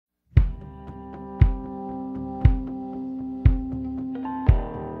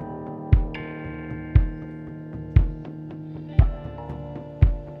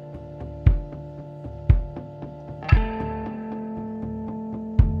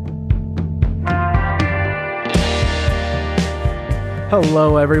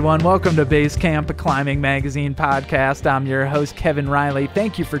Hello, everyone. Welcome to Basecamp, a climbing magazine podcast. I'm your host, Kevin Riley.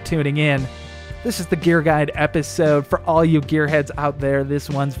 Thank you for tuning in. This is the Gear Guide episode. For all you gearheads out there, this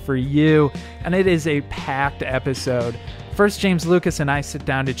one's for you, and it is a packed episode. First, James Lucas and I sit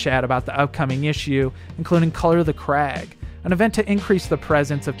down to chat about the upcoming issue, including Color the Crag, an event to increase the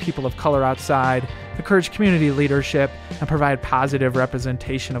presence of people of color outside, encourage community leadership, and provide positive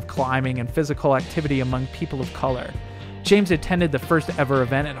representation of climbing and physical activity among people of color. James attended the first ever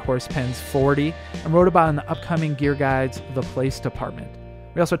event at Horsepen's 40 and wrote about in the upcoming Gear Guide's The Place Department.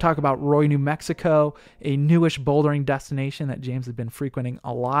 We also talk about Roy, New Mexico, a newish bouldering destination that James has been frequenting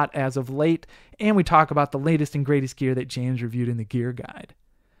a lot as of late, and we talk about the latest and greatest gear that James reviewed in the Gear Guide.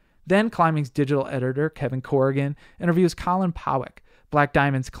 Then Climbing's digital editor, Kevin Corrigan, interviews Kolin Powick, Black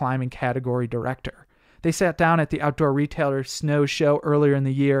Diamond's climbing category director. They sat down at the outdoor retailer Snow Show earlier in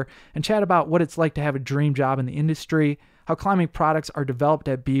the year and chat about what it's like to have a dream job in the industry, how climbing products are developed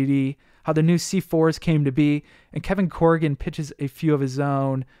at BD, how the new C4s came to be, and Kevin Corrigan pitches a few of his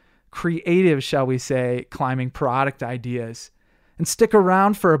own creative, shall we say, climbing product ideas. And stick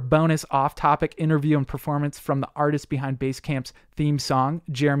around for a bonus off-topic interview and performance from the artist behind Basecamp's theme song,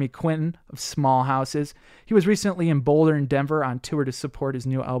 Jeremy Quinton of Small Houses. He was recently in Boulder and Denver on tour to support his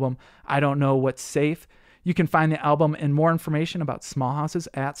new album, I Don't Know What's Safe. You can find the album and more information about Small Houses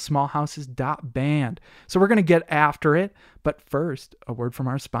at smallhouses.band. So we're going to get after it, but first, a word from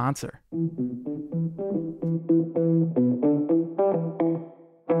our sponsor.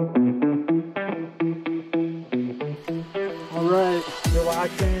 All right, you're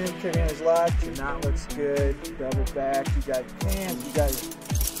locked in, kicking is locked, your knot looks good, double back, you got cans, you got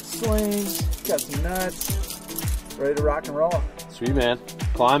slings, you got some nuts, ready to rock and roll. Sweet, man.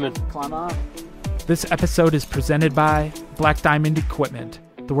 Climbing. Climb on. This episode is presented by Black Diamond Equipment.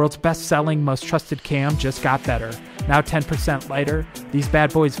 The world's best-selling, most trusted cam just got better. Now 10% lighter, these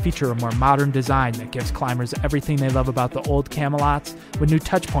bad boys feature a more modern design that gives climbers everything they love about the old Camelots, with new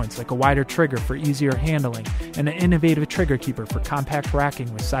touch points like a wider trigger for easier handling and an innovative trigger keeper for compact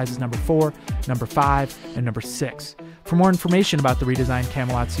racking with sizes number 4, number 5, and number 6. For more information about the redesigned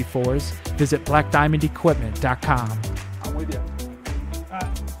Camelot C4s, visit blackdiamondequipment.com. I'm with you.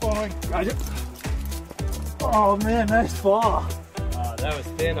 Oh man, nice fall. That was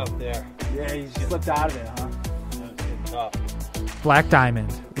thin up there. Yeah, you slipped out of it, huh? That was getting tough. Black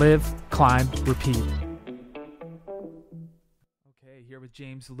Diamond. Live, climb, repeat. Okay, here with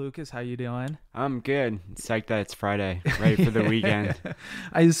James Lucas. How you doing? I'm good. Psyched that it's Friday, ready for the weekend.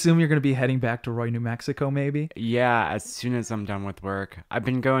 I assume you're going to be heading back to Roy, New Mexico, maybe? Yeah, as soon as I'm done with work. I've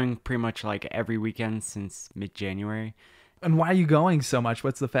been going pretty much like every weekend since mid-January. And why are you going so much?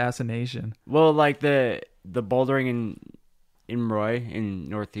 What's the fascination? Well, like the bouldering in Roy in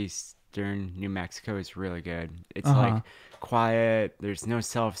northeastern New Mexico is really good. It's like quiet. There's no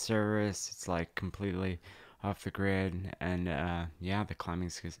self-service. It's like completely off the grid. And yeah, the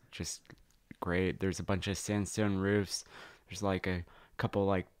climbing's just great. There's a bunch of sandstone roofs. There's like a couple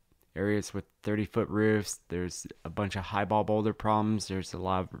like areas with 30-foot roofs. There's a bunch of highball boulder problems. There's a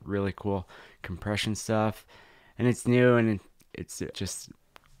lot of really cool compression stuff. And it's new, and it's just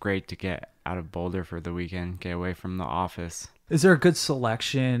great to get out of Boulder for the weekend, get away from the office. Is there a good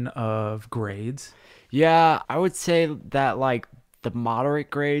selection of grades? Yeah, I would say that like the moderate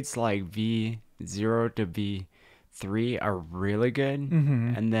grades, like V0 to V3, are really good.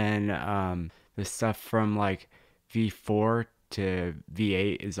 Mm-hmm. And then the stuff from like V4 to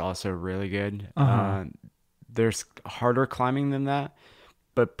V8 is also really good. There's harder climbing than that,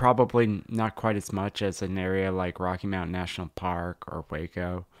 but probably not quite as much as an area like Rocky Mountain National Park or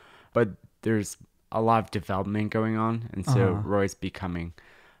Waco. But there's a lot of development going on, and so Roy's becoming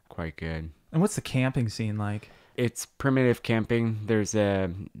quite good. And what's the camping scene like? It's primitive camping. There's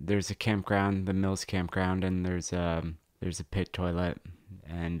a campground, the Mills campground, and there's a pit toilet,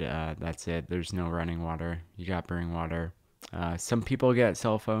 and that's it. There's no running water. You got bring water. Some people get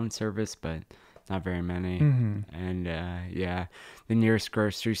cell phone service, but not very many. Mm-hmm. And yeah, the nearest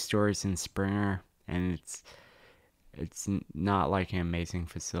grocery store is in Springer, and it's not like an amazing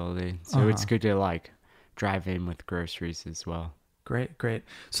facility, so it's good to like drive in with groceries as well. Great.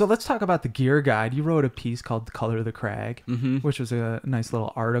 So let's talk about the Gear Guide. You wrote a piece called Color the Crag, which was a nice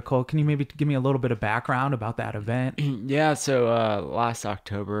little article. Can you maybe give me a little bit of background about that event? Yeah, so last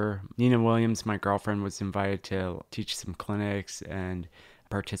October, Nina Williams, my girlfriend, was invited to teach some clinics and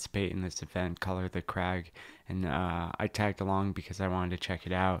participate in this event, Color the Crag, and I tagged along because I wanted to check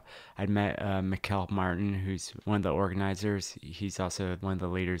it out. I'd met Mikkel Martin, who's one of the organizers. He's also one of the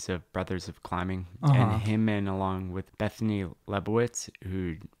leaders of Brothers of Climbing, and him, and along with Bethany Lebowitz,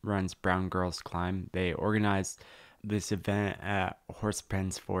 who runs Brown Girls Climb, they organized this event at Horse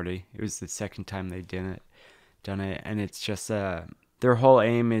Pens 40. It was the second time they done it, and it's just their whole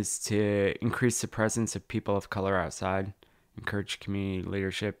aim is to increase the presence of people of color outside, encourage community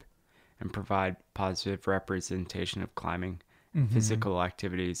leadership, and provide positive representation of climbing physical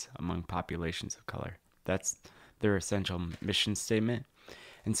activities among populations of color. That's their essential mission statement.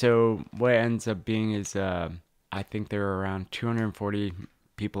 And so what it ends up being is I think there are around 240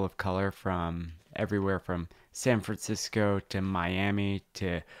 people of color from everywhere from San Francisco to Miami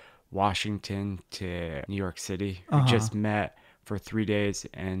to Washington to New York City who just met for 3 days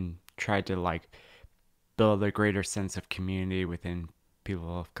and tried to like build a greater sense of community within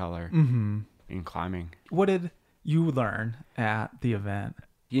people of color in climbing. What did you learn at the event?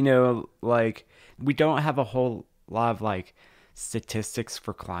 You know, like we don't have a whole lot of like statistics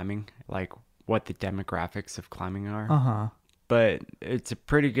for climbing, like what the demographics of climbing are. But it's a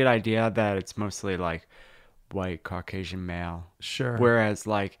pretty good idea that it's mostly like white Caucasian male. Sure. Whereas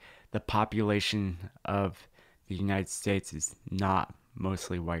like the population of the United States is not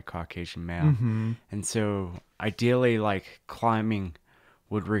mostly white Caucasian male. And so ideally like climbing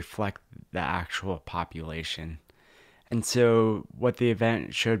would reflect the actual population. And so what the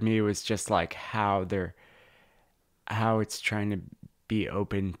event showed me was just like how it's trying to be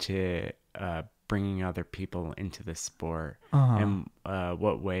open to bringing other people into the sport and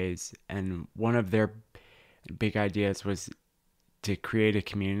what ways. And one of their big ideas was to create a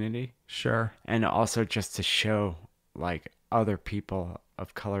community. Sure. And also just to show like other people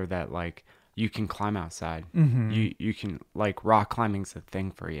of color that like you can climb outside. You can like rock climbing's a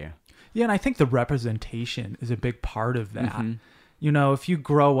thing for you. Yeah, and I think the representation is a big part of that. You know, if you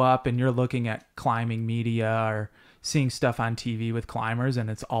grow up and you're looking at climbing media or seeing stuff on TV with climbers and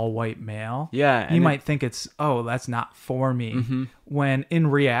it's all white male, you might think it's, oh, that's not for me. When in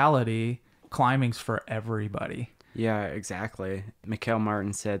reality, climbing's for everybody. Yeah, exactly. Mikhail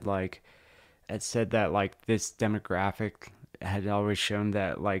Martin said that like this demographic had always shown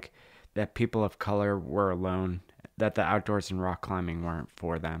that like that people of color were alone, that the outdoors and rock climbing weren't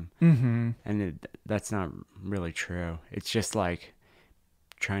for them. And that's not really true. It's just like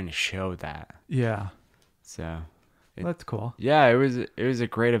trying to show that. Yeah. So that's cool. Yeah, it was a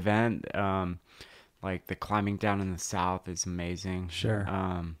great event. Like the climbing down in the South is amazing. Sure.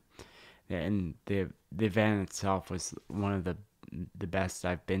 And the event itself was one of the best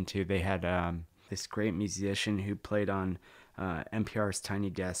I've been to. They had this great musician who played on NPR's Tiny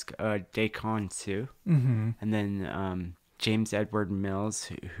Desk, Dacon too. And then James Edward Mills,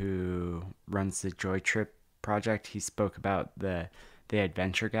 who runs the Joy Trip project, he spoke about the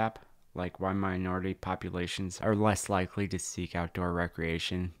adventure gap, like why minority populations are less likely to seek outdoor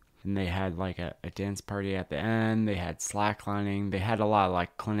recreation. And they had like a dance party at the end. They had slacklining. They had a lot of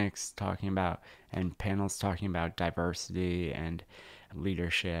like clinics talking about and panels talking about diversity and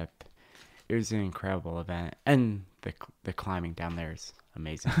leadership. It was an incredible event, and the climbing down there is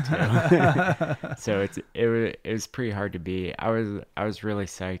amazing too. So it was pretty hard to beat. I was really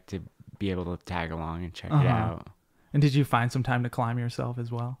psyched to be able to tag along and check it out. And did you find some time to climb yourself as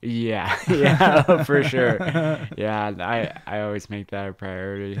well? Yeah, for sure. Yeah, I always make that a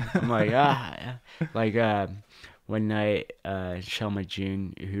priority. I'm like, one night, Shelma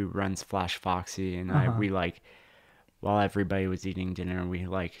June, who runs Flash Foxy, and we like, while everybody was eating dinner, we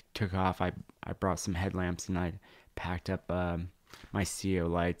like took off. I brought some headlamps and I packed up my CO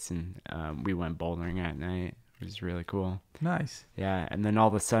lights, and we went bouldering at night. It was really cool. Nice. Yeah, and then all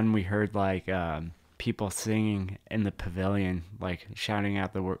of a sudden we heard like people singing in the pavilion, like shouting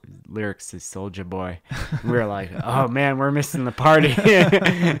out the lyrics to Soulja Boy. We were like, oh man, we're missing the party.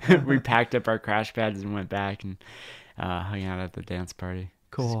 We packed up our crash pads and went back and hung out at the dance party.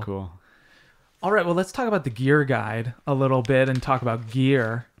 Cool. It's cool. All right, well, let's talk about the gear guide a little bit and talk about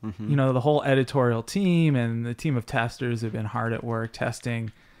gear. You know, the whole editorial team and the team of testers have been hard at work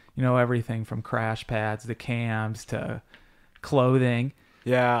testing, you know, everything from crash pads to cams to clothing.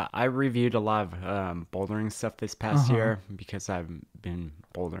 Yeah, I reviewed a lot of bouldering stuff this past year because I've been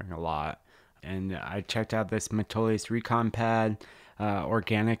bouldering a lot. And I checked out this Metolius Recon pad.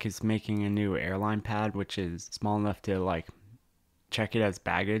 Organic is making a new airline pad, which is small enough to like check it as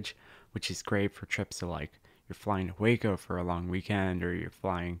baggage, which is great for trips to like you're flying to Waco for a long weekend or you're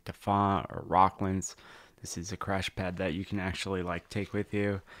flying to Font or Rocklands. This is a crash pad that you can actually like take with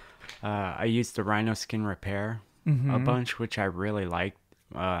you. I used the Rhino Skin Repair a bunch, which I really liked.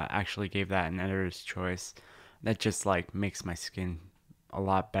 Actually gave that an editor's choice. That just like makes my skin a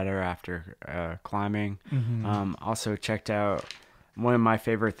lot better after climbing. Also checked out, one of my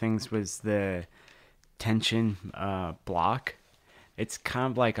favorite things was the tension block It's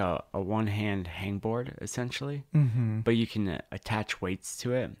kind of like a one-hand hangboard, essentially, but you can attach weights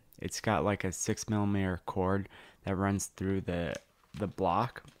to it. It's got like a 6mm cord that runs through the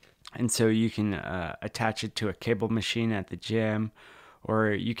block. And so you can attach it to a cable machine at the gym, or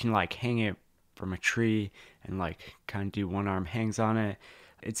you can like hang it from a tree and like kind of do one-arm hangs on it.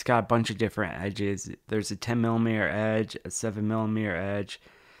 It's got a bunch of different edges. There's a 10mm edge, a 7mm edge.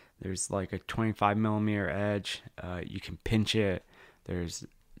 There's like a 25mm edge. You can pinch it. There's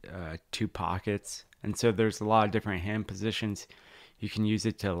 2 pockets. And so there's a lot of different hand positions. You can use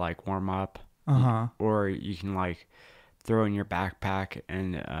it to like warm up, or you can like throw in your backpack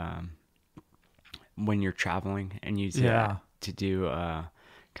and when you're traveling and use it to do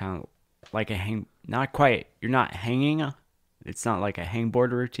kind of like a hang, not quite, you're not hanging, it's not like a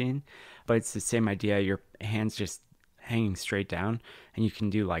hangboard routine, but it's the same idea. Your hands just hanging straight down, and you can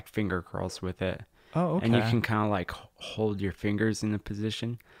do like finger curls with it. Oh, okay. And you can kind of like hold your fingers in a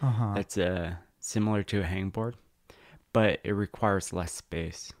position that's similar to a hangboard, but it requires less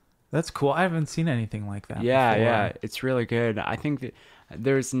space. That's cool. I haven't seen anything like that before. Yeah, it's really good. I think that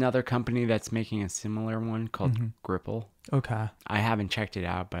there's another company that's making a similar one called Gripple. Okay. I haven't checked it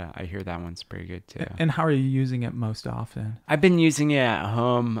out, but I hear that one's pretty good too. And how are you using it most often? I've been using it at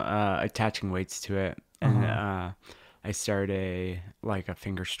home, attaching weights to it, and I started a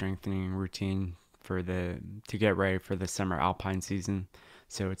finger strengthening routine to get ready for the summer alpine season.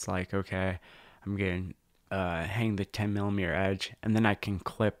 So it's like, okay, I'm getting hang the 10mm edge, and then I can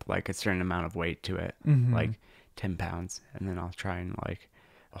clip like a certain amount of weight to it, like 10 pounds, and then I'll try and like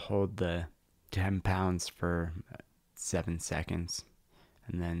hold the 10 pounds for 7 seconds,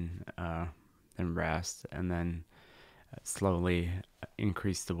 and then rest, and then slowly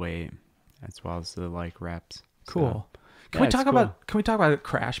increase the weight as well as the like reps. Cool. So, Can we talk about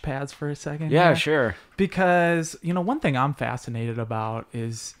crash pads for a second? Yeah, here? sure. Because, one thing I'm fascinated about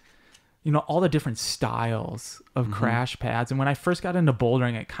is, all the different styles of crash pads. And when I first got into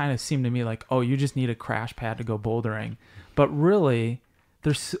bouldering, it kind of seemed to me like, oh, you just need a crash pad to go bouldering. But really,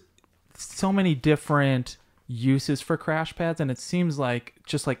 there's so many different uses for crash pads. And it seems like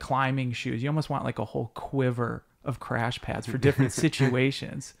just like climbing shoes, you almost want like a whole quiver of crash pads for different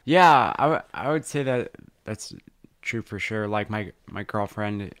situations. Yeah, I would say that's true for sure. Like my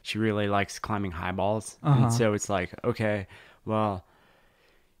girlfriend, she really likes climbing high balls. And so it's like, okay, well,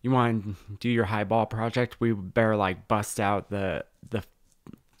 you want to do your high ball project, we better like bust out the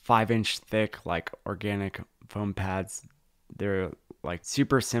 5-inch thick like organic foam pads. They're like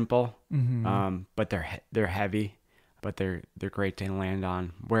super simple, but they're heavy, but they're great to land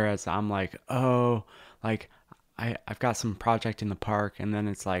on. Whereas I'm like, oh, like I've got some project in the park, and then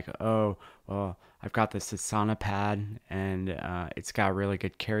it's like, oh, well, I've got this Asana pad, and it's got a really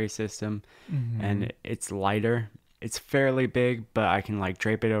good carry system, and it's lighter. It's fairly big, but I can like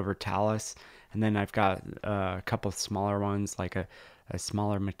drape it over talus. And then I've got a couple of smaller ones, like a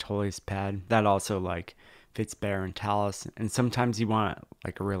smaller Matolis pad that also like fits better in talus. And sometimes you want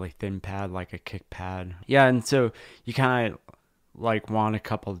like a really thin pad, like a kick pad. Yeah, and so you kind of like want a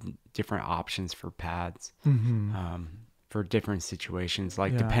couple different options for pads for different situations.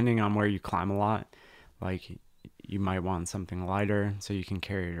 Like depending on where you climb a lot, like you might want something lighter so you can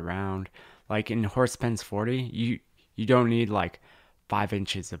carry it around. Like in Horse Pens 40, you don't need like 5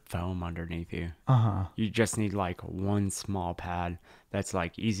 inches of foam underneath you. You just need like one small pad that's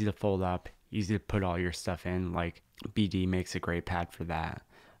like easy to fold up, easy to put all your stuff in. Like BD makes a great pad for that.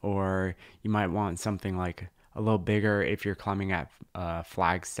 Or you might want something like a little bigger if you're climbing at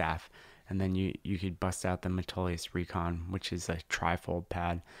Flagstaff, and then you could bust out the Metolius Recon, which is a trifold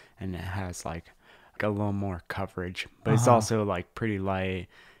pad, and it has like a little more coverage, but it's also like pretty light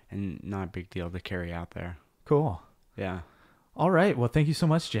and not a big deal to carry out there. Cool. Yeah. All right. Well, thank you so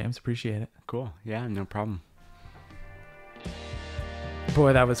much, James. Appreciate it. Cool. Yeah, no problem.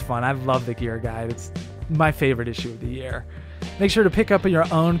 Boy, that was fun. I love the Gear Guide. It's my favorite issue of the year. Make sure to pick up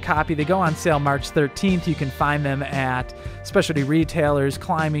your own copy. They go on sale March 13th. You can find them at specialty retailers,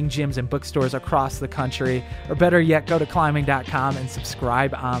 climbing gyms, and bookstores across the country. Or better yet, go to climbing.com and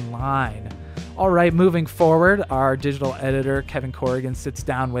subscribe online. All right, moving forward, our digital editor, Kevin Corrigan, sits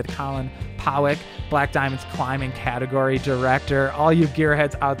down with Kolin Powick, Black Diamond's climbing category director. All you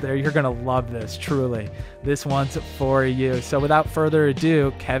gearheads out there, you're going to love this, truly. This one's for you. So without further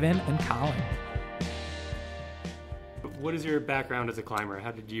ado, Kevin and Kolin. What is your background as a climber?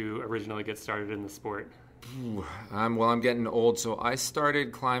 How did you originally get started in the sport? I'm getting old, so I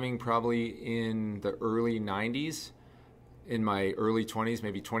started climbing probably in the early 90s. In my early 20s,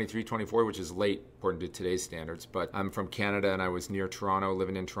 maybe 23, 24, which is late according to today's standards. But I'm from Canada, and I was near Toronto,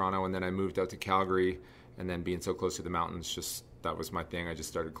 living in Toronto, and then I moved out to Calgary, and then being so close to the mountains just that was my thing. I just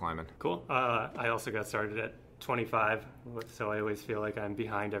started climbing. Cool. I also got started at 25, so I always feel like I'm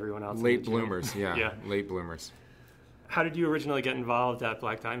behind everyone else. Late bloomers, Yeah. Late bloomers. How did you originally get involved at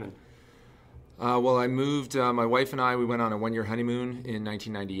Black Diamond? Well, I moved, my wife and I, we went on a one-year honeymoon in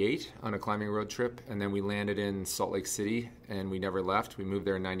 1998 on a climbing road trip, and then we landed in Salt Lake City, and we never left. We moved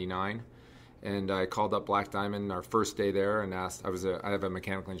there in 99, and I called up Black Diamond our first day there and asked, I have a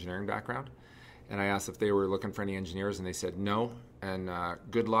mechanical engineering background, and I asked if they were looking for any engineers, and they said no, and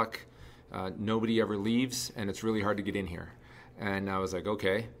good luck. Nobody ever leaves, and it's really hard to get in here. And I was like,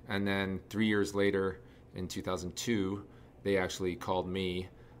 okay. And then 3 years later, in 2002, they actually called me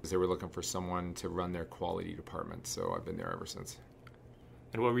because they were looking for someone to run their quality department. So I've been there ever since.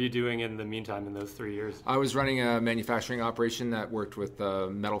 And what were you doing in the meantime in those 3 years? I was running a manufacturing operation that worked with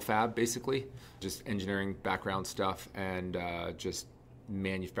metal fab, basically, just engineering background stuff and just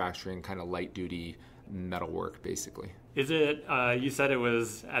manufacturing kind of light-duty metal work, basically. Is it, you said it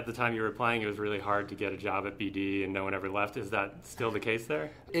was, at the time you were applying, it was really hard to get a job at BD and no one ever left. Is that still the case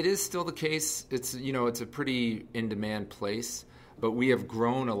there? It is still the case. It's a pretty in-demand place, but we have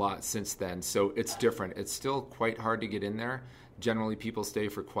grown a lot since then, so it's different. It's still quite hard to get in there. Generally, people stay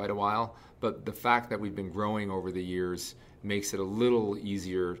for quite a while, but the fact that we've been growing over the years makes it a little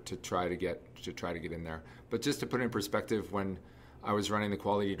easier to try to get in there. But just to put it in perspective, when I was running the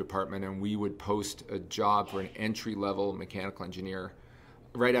quality department and we would post a job for an entry-level mechanical engineer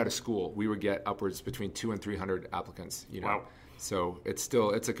right out of school, we would get upwards between 200 and 300 applicants. Wow. So it's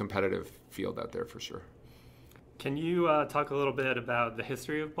a competitive field out there for sure. Can you talk a little bit about the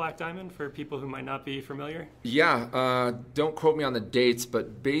history of Black Diamond for people who might not be familiar? Yeah, don't quote me on the dates,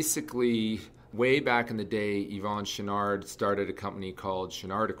 but basically way back in the day, Yvon Chouinard started a company called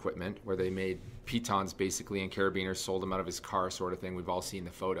Chouinard Equipment where they made pitons basically and carabiners, sold them out of his car sort of thing. We've all seen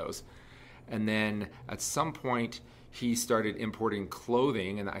the photos. And then at some point he started importing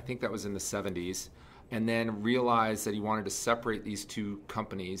clothing, and I think that was in the 70s, and then realized that he wanted to separate these two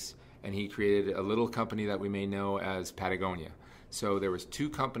companies, and he created a little company that we may know as Patagonia. So there was two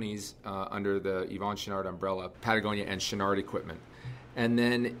companies under the Yvon Chouinard umbrella, Patagonia and Chouinard Equipment. And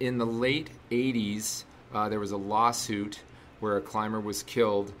then in the late 80s, there was a lawsuit where a climber was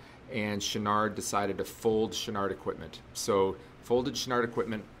killed, and Chouinard decided to fold Chouinard Equipment. So folded Chouinard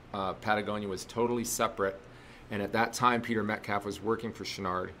Equipment, Patagonia was totally separate, and at that time Peter Metcalf was working for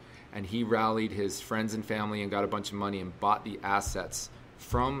Chouinard, and he rallied his friends and family and got a bunch of money and bought the assets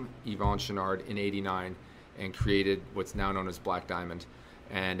from Yvon Chouinard in 89 and created what's now known as Black Diamond.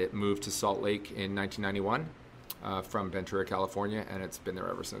 And it moved to Salt Lake in 1991 from Ventura, California, and it's been there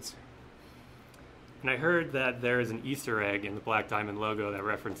ever since. And I heard that there is an Easter egg in the Black Diamond logo that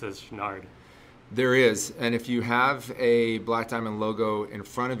references Chouinard. There is, and if you have a Black Diamond logo in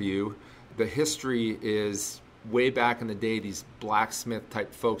front of you, the history is way back in the day, these blacksmith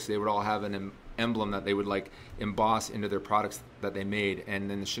type folks, they would all have an emblem that they would like emboss into their products that they made.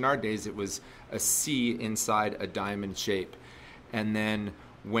 And in the Chouinard days, it was a C inside a diamond shape. And then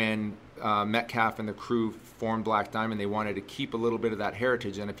when Metcalf and the crew formed Black Diamond, they wanted to keep a little bit of that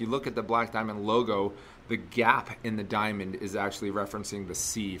heritage. And if you look at the Black Diamond logo, the gap in the diamond is actually referencing the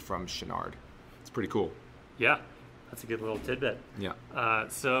C from Chouinard. It's pretty cool. Yeah, that's a good little tidbit. Yeah.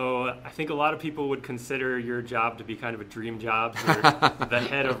 So I think a lot of people would consider your job to be kind of a dream job. You're the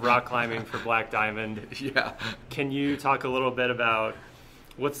head of rock climbing for Black Diamond. Yeah. Can you talk a little bit about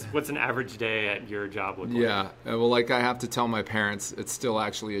what's an average day at your job look like? Yeah, well, like I have to tell my parents, it's still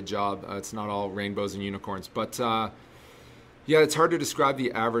actually a job. It's not all rainbows and unicorns. But yeah, it's hard to describe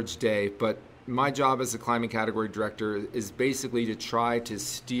the average day, but my job as a climbing category director is basically to try to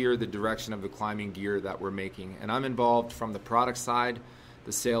steer the direction of the climbing gear that we're making. And I'm involved from the product side,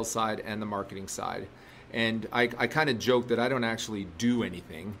 the sales side, and the marketing side. And I kind of joke that I don't actually do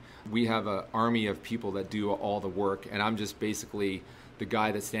anything. We have an army of people that do all the work, and I'm just basically the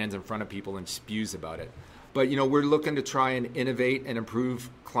guy that stands in front of people and spews about it. But, we're looking to try and innovate and improve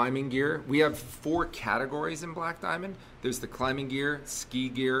climbing gear. We have 4 categories in Black Diamond. There's the climbing gear, ski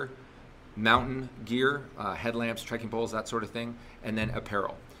gear, mountain gear, headlamps, trekking poles, that sort of thing, and then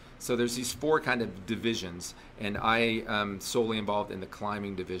apparel. So there's these 4 kind of divisions, and I am solely involved in the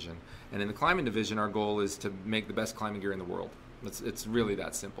climbing division. And in the climbing division, our goal is to make the best climbing gear in the world. It's really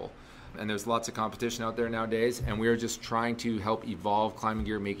that simple. And there's lots of competition out there nowadays, and we're just trying to help evolve climbing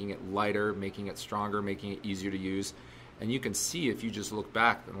gear, making it lighter, making it stronger, making it easier to use. And you can see, if you just look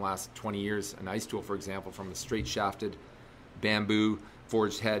back in the last 20 years, an ice tool, for example, from the straight shafted bamboo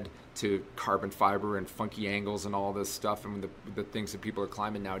forged head to carbon fiber and funky angles and all this stuff, and the things that people are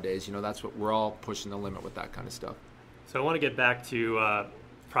climbing nowadays, that's what we're all pushing the limit with, that kind of stuff. So I want to get back to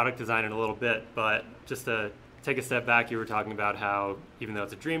product design in a little bit, but just to take a step back, you were talking about how even though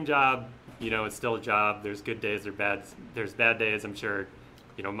it's a dream job, it's still a job. There's good days, there's bad days. I'm sure,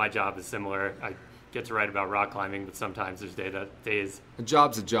 my job is similar. I get to write about rock climbing, but sometimes there's days. A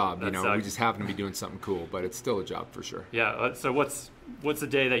job's a job, we suck. just happen to be doing something cool, but it's still a job for sure. Yeah. So what's a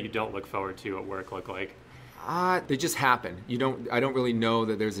day that you don't look forward to at work look like? They just happen. I don't really know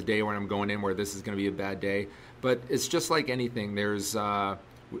that there's a day when I'm going in where this is going to be a bad day, but it's just like anything.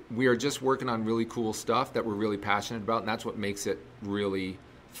 We are just working on really cool stuff that we're really passionate about, and that's what makes it really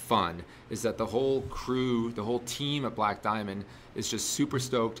fun, is that the whole crew, the whole team at Black Diamond is just super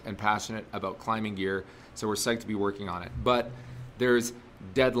stoked and passionate about climbing gear, so we're psyched to be working on it. But there's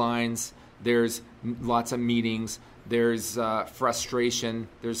deadlines, there's lots of meetings, there's frustration,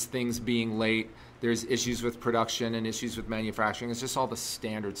 there's things being late, there's issues with production and issues with manufacturing. It's just all the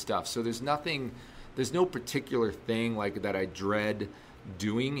standard stuff. So there's no particular thing like that I dread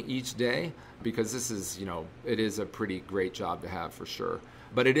doing each day, because this is, it is a pretty great job to have for sure.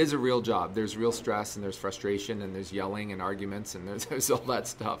 But it is a real job. There's real stress and there's frustration and there's yelling and arguments and there's all that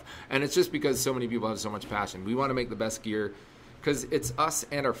stuff. And it's just because so many people have so much passion. We want to make the best gear because it's us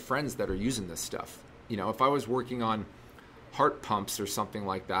and our friends that are using this stuff. If I was working on heart pumps or something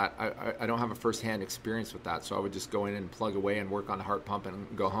like that, I don't have a first-hand experience with that, so I would just go in and plug away and work on a heart pump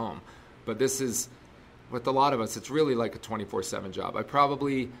and go home. But this is, with a lot of us, it's really like a 24/7 job. I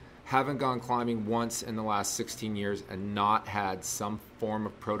probably haven't gone climbing once in the last 16 years and not had some form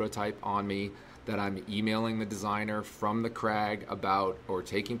of prototype on me that I'm emailing the designer from the crag about or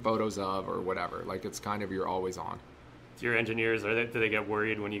taking photos of or whatever. Like, it's kind of, you're always on. Your engineers, do they get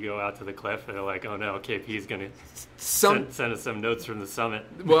worried when you go out to the cliff? They're like, oh no, KP's going to send us some notes from the summit.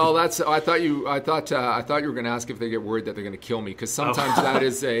 Well, I thought you were going to ask if they get worried that they're going to kill me, because sometimes that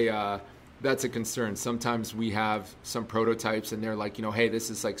is that's a concern. Sometimes we have some prototypes and they're like, hey, this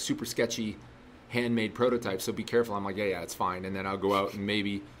is like super sketchy handmade prototype, so be careful. I'm like, yeah, it's fine. And then I'll go out and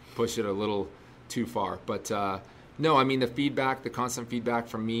maybe push it a little too far. But no, I mean, the constant feedback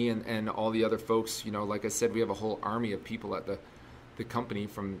from me and all the other folks, like I said, we have a whole army of people at the company,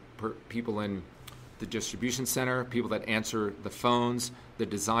 from people in the distribution center, people that answer the phones, the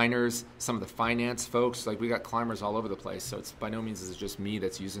designers, some of the finance folks. Like, we got climbers all over the place. So it's by no means is it just me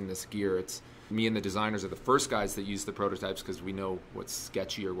that's using this gear. It's me and the designers are the first guys that use the prototypes because we know what's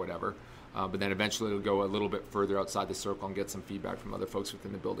sketchy or whatever. But then eventually it'll go a little bit further outside the circle and get some feedback from other folks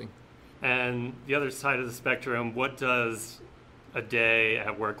within the building. And the other side of the spectrum, what does a day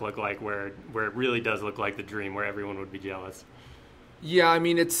at work look like where it really does look like the dream, where everyone would be jealous? Yeah, I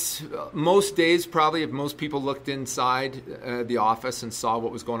mean, it's most days probably, if most people looked inside the office and saw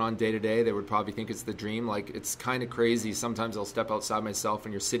what was going on day to day, they would probably think it's the dream. Like, it's kind of crazy. Sometimes I'll step outside myself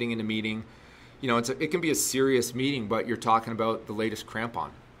and you're sitting in a meeting. It can be a serious meeting, but you're talking about the latest crampon.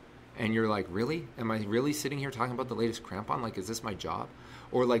 And you're like, really? Am I really sitting here talking about the latest crampon? Like, is this my job?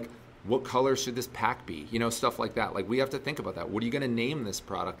 Or like, what color should this pack be? Stuff like that. Like, we have to think about that. What are you going to name this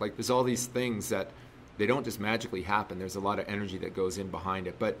product? Like, there's all these things that they don't just magically happen. There's a lot of energy that goes in behind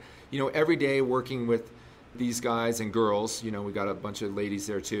it. But, every day working with these guys and girls, we got a bunch of ladies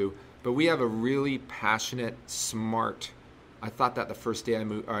there too, but we have a really passionate, smart, I thought that the first day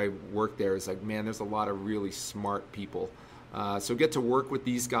I worked there, is like, man, there's a lot of really smart people. So get to work with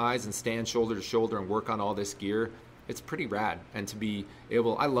these guys and stand shoulder to shoulder and work on all this gear. It's pretty rad. And to be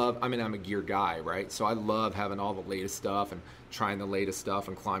able, I'm a gear guy, right? So I love having all the latest stuff and trying the latest stuff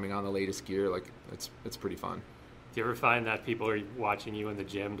and climbing on the latest gear. Like, it's pretty fun. Do you ever find that people are watching you in the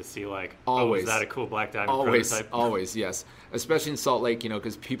gym to see, like, always, is that a cool Black Diamond prototype? Always, yes. Especially in Salt Lake,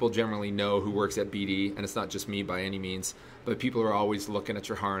 because people generally know who works at BD, and it's not just me by any means, but people are always looking at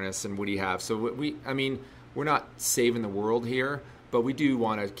your harness and what do you have. So we're not saving the world here, but we do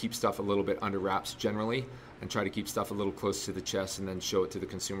want to keep stuff a little bit under wraps generally, and try to keep stuff a little close to the chest and then show it to the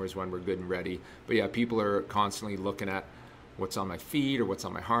consumers when we're good and ready. But yeah, people are constantly looking at what's on my feet or what's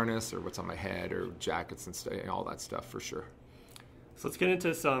on my harness or what's on my head or jackets and all that stuff for sure. So let's get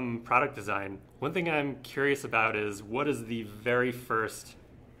into some product design. One thing I'm curious about is, what is the very first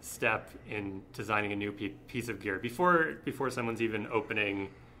step in designing a new piece of gear before someone's even opening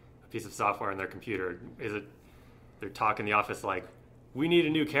a piece of software on their computer? Is it they're talking in the office like, we need a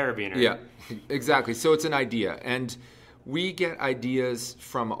new carabiner? Yeah, exactly. So it's an idea. And we get ideas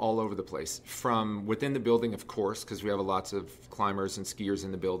from all over the place, from within the building, of course, because we have lots of climbers and skiers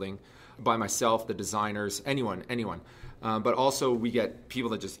in the building, by myself, the designers, anyone. But also we get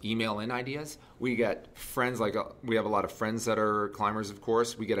people that just email in ideas. We get friends, we have a lot of friends that are climbers, of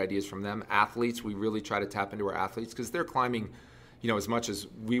course. We get ideas from them. Athletes, we really try to tap into our athletes because they're climbing, as much as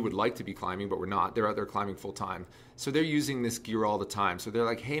we would like to be climbing, but we're not. They're out there climbing full time. So they're using this gear all the time. So they're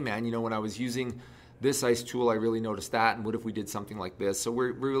like, hey man, when I was using this ice tool, I really noticed that, and what if we did something like this? So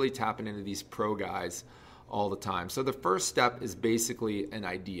we're really tapping into these pro guys all the time. So the first step is basically an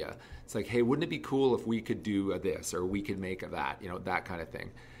idea. It's like, hey, wouldn't it be cool if we could do this, or we could make a that, that kind of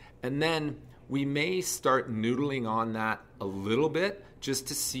thing. And then we may start noodling on that a little bit just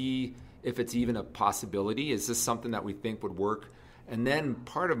to see if it's even a possibility. Is this something that we think would work? And then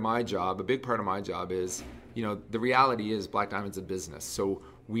a big part of my job is, the reality is Black Diamond's a business. So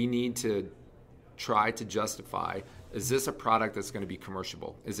we need to try to justify, is this a product that's going to be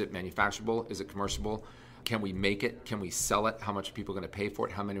commerciable? Is it manufacturable? Is it commerciable? Can we make it? Can we sell it? How much are people going to pay for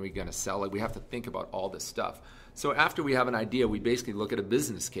it? How many are we going to sell? Like, we have to think about all this stuff. So after we have an idea, we basically look at a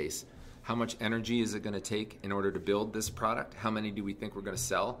business case. How much energy is it going to take in order to build this product? How many do we think we're going to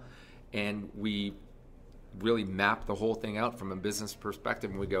sell? And we really map the whole thing out from a business perspective,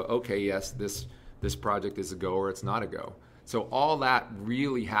 and we go, okay, yes, this project is a go or it's not a go. So all that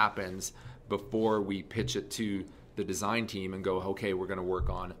really happens before we pitch it to the design team and go, okay, we're going to work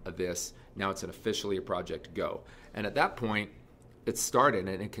on this. Now it's officially a project, go. And at that point, it's started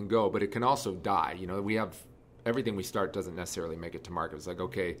and it can go, but it can also die. We have everything we start doesn't necessarily make it to market. It's like,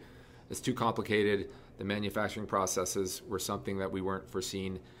 okay, it's too complicated. The manufacturing processes were something that we weren't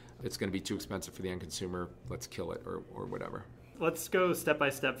foreseen. It's going to be too expensive for the end consumer. Let's kill it or whatever. Let's go step by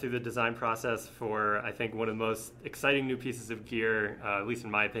step through the design process for, I think, one of the most exciting new pieces of gear, at least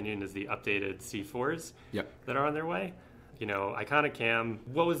in my opinion, is the updated C4s that are on their way. Iconic cam.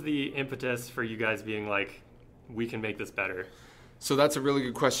 What was the impetus for you guys being like, we can make this better? So that's a really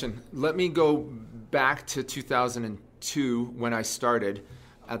good question. Let me go back to 2002 when I started.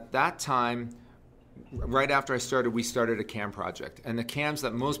 At that time, right after I started, we started a cam project. And the cams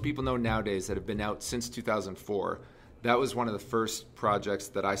that most people know nowadays that have been out since 2004, that was one of the first projects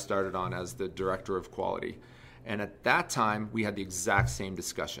that I started on as the director of quality. And at that time, we had the exact same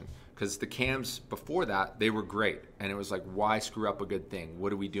discussion. Because the cams before that, they were great. And it was like, why screw up a good thing?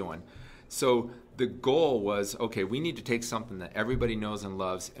 What are we doing? So the goal was, okay, we need to take something that everybody knows and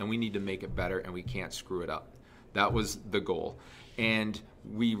loves, and we need to make it better, and we can't screw it up. That was the goal. And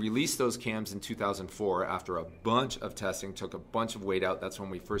we released those cams in 2004 after a bunch of testing, took a bunch of weight out. That's when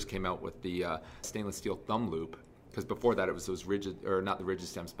we first came out with the stainless steel thumb loop. Because before that, it was those rigid, or not the rigid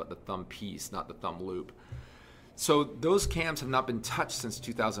stems, but the thumb piece, not the thumb loop. So those cams have not been touched since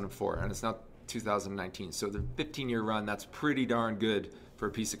 2004, and it's now 2019. So the 15-year run, that's pretty darn good for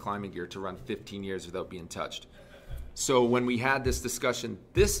a piece of climbing gear to run 15 years without being touched. So when we had this discussion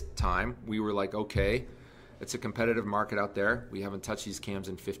this time, we were like, okay, it's a competitive market out there. We haven't touched these cams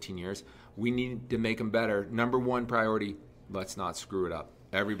in 15 years. We need to make them better. Number one priority, let's not screw it up.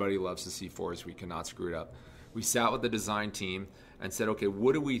 Everybody loves the C4s. We cannot screw it up. We sat with the design team and said, okay,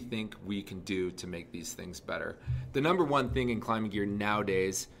 what do we think we can do to make these things better? The number one thing in climbing gear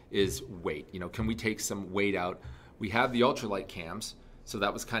nowadays is weight. Can we take some weight out? We have the ultralight cams, so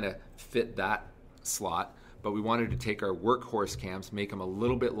that was kind of fit that slot, but we wanted to take our workhorse cams, make them a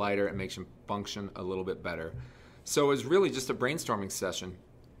little bit lighter and make them function a little bit better. So it was really just a brainstorming session.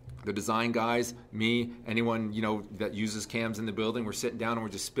 The design guys, me, anyone that uses cams in the building, we're sitting down and we're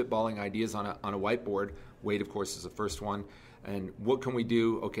just spitballing ideas on a whiteboard. Weight, of course, is the first one. And what can we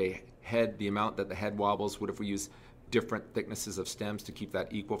do? Okay, head, the amount that the head wobbles. What if we use different thicknesses of stems to keep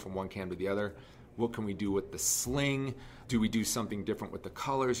that equal from one cam to the other? What can we do with the sling? Do we do something different with the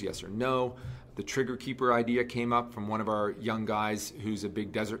colors? Yes or no? The trigger keeper idea came up from one of our young guys who's a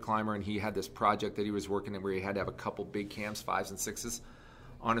big desert climber, and he had this project that he was working on where he had to have a couple big cams, 5s and 6s,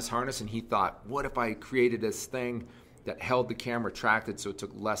 on his harness, and he thought, what if I created this thing that held the cam retracted so it took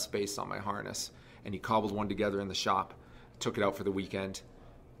less space on my harness? And he cobbled one together in the shop, took it out for the weekend,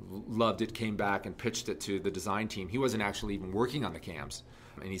 loved it, came back and pitched it to the design team. He wasn't actually even working on the cams.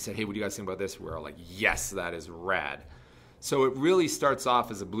 And he said, hey, what do you guys think about this? We're all like, yes, that is rad. So it really starts off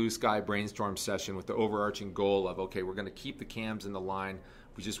as a blue sky brainstorm session with the overarching goal of, okay, we're going to keep the cams in the line.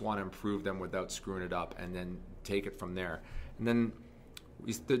 We just want to improve them without screwing it up, and then take it from there. And then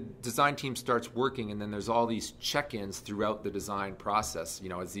the design team starts working, and then there's all these check-ins throughout the design process.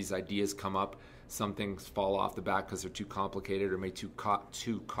 As these ideas come up, some things fall off the bat because they're too complicated or maybe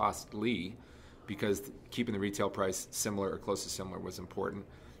too costly, because keeping the retail price similar or close to similar was important.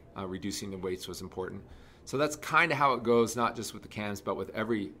 Reducing the weights was important. So that's kind of how it goes, not just with the cams, but with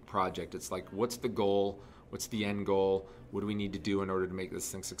every project. It's like, what's the goal? What's the end goal? What do we need to do in order to make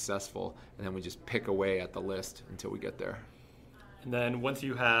this thing successful? And then we just pick away at the list until we get there. And then once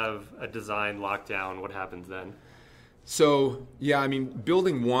you have a design locked down, what happens then? So,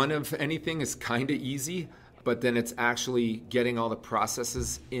 building one of anything is kind of easy, but then it's actually getting all the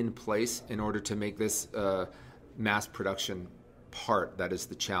processes in place in order to make this mass production part that is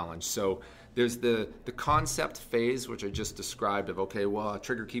the challenge. So There's the concept phase, which I just described of, okay, well, a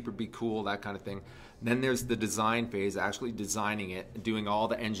trigger keeper be cool, that kind of thing. Then there's the design phase, actually designing it, doing all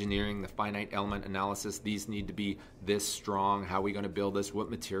the engineering, the finite element analysis. These need to be this strong. How are we going to build this? What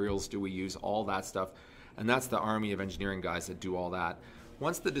materials do we use? All that stuff. And that's the army of engineering guys that do all that.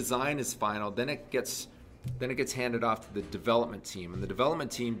 Once the design is final, then it gets handed off to the development team. And the development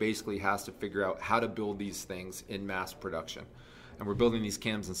team basically has to figure out how to build these things in mass production. And we're building these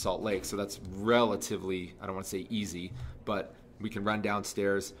cams in Salt Lake, so that's relatively, I don't want to say easy, but we can run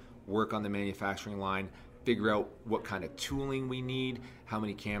downstairs, work on the manufacturing line, figure out what kind of tooling we need, how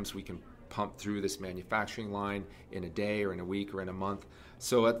many cams we can pump through this manufacturing line in a day or in a week or in a month.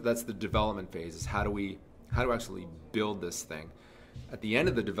 So that's the development phase, is how to actually build this thing. At the end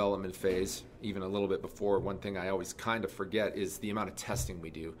of the development phase, even a little bit before, one thing I always kind of forget is the amount of testing we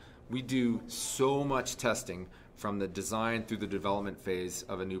do. We do so much testing from the design through the development phase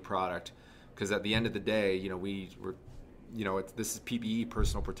of a new product, because at the end of the day, this is PPE,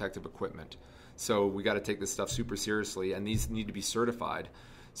 personal protective equipment. So we got to take this stuff super seriously, and these need to be certified.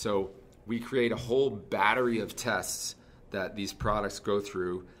 So we create a whole battery of tests that these products go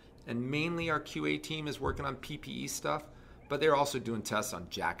through, and mainly our QA team is working on PPE stuff, but they're also doing tests on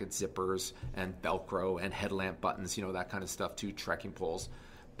jacket zippers and Velcro and headlamp buttons, that kind of stuff too, trekking poles.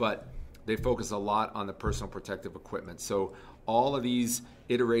 But they focus a lot on the personal protective equipment. So all of these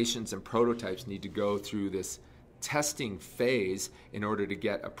iterations and prototypes need to go through this testing phase in order to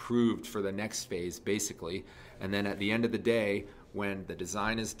get approved for the next phase, basically. And then at the end of the day, when the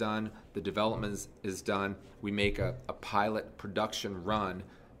design is done, the development is done, we make a pilot production run.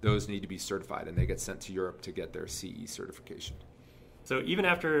 Those need to be certified, and they get sent to Europe to get their CE certification. So even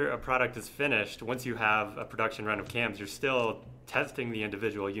after a product is finished, once you have a production run of cams, you're still testing the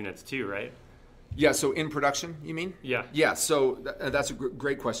individual units too, right? Yeah, so in production, you mean? Yeah. Yeah, so that's a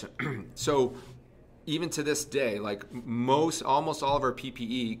great question. So even to this day, like almost all of our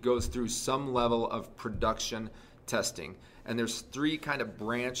PPE goes through some level of production testing. And there's three kind of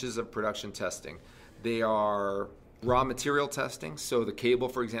branches of production testing. They are raw material testing. So the cable,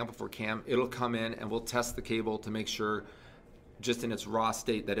 for example, for cam, it'll come in and we'll test the cable to make sure just in its raw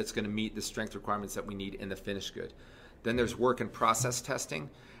state that it's going to meet the strength requirements that we need in the finished good. Then there's work and process testing,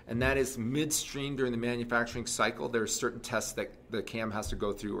 and that is midstream during the manufacturing cycle. There are certain tests that the cam has to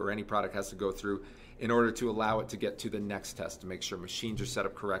go through, or any product has to go through, in order to allow it to get to the next test, to make sure machines are set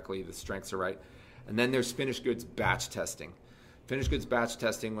up correctly, the strengths are right. And then there's finished goods batch testing. Finished goods batch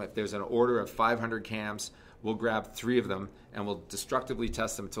testing, if there's an order of 500 cams, we'll grab 3 of them and we'll destructively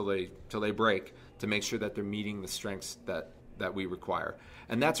test them till they break to make sure that they're meeting the strengths that we require.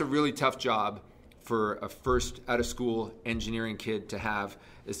 And that's a really tough job for a first out of school engineering kid to have,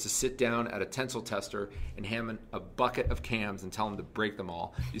 is to sit down at a tensile tester and hand a bucket of cams and tell them to break them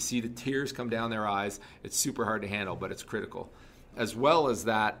all. You see the tears come down their eyes. It's super hard to handle, but it's critical. As well as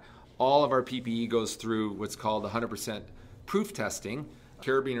that, all of our PPE goes through what's called 100% proof testing.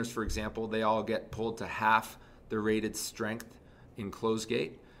 Carabiners, for example, they all get pulled to half their rated strength in close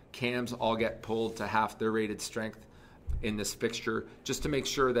gate. Cams all get pulled to half their rated strength in this fixture, just to make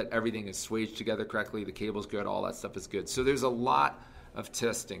sure that everything is swaged together correctly, the cable's good, all that stuff is good. So there's a lot of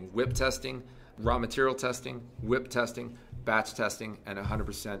testing: whip testing, raw material testing, whip testing, batch testing, and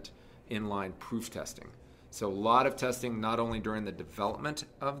 100% inline proof testing. So a lot of testing, not only during the development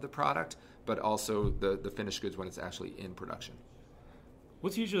of the product, but also the finished goods when it's actually in production.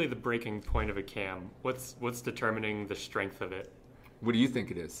 What's usually the breaking point of a cam? What's determining the strength of it? What do you think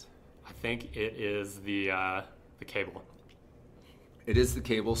it is? I think it is the cable. It is the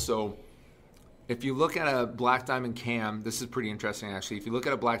cable. So if you look at a black diamond cam, this is pretty interesting actually. If you look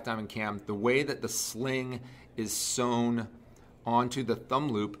at a black diamond cam, the way that the sling is sewn onto the thumb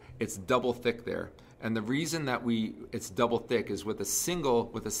loop, it's double thick there. And the reason that it's double thick is with a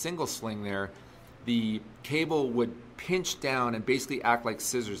single sling there, the cable would pinch down and basically act like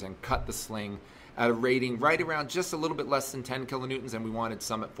scissors and cut the sling at a rating right around just a little bit less than 10 kilonewtons, and we wanted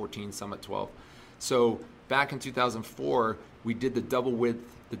some at 14, some at 12. So back in 2004, we did the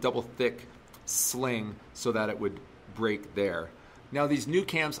double thick sling so that it would break there. Now these new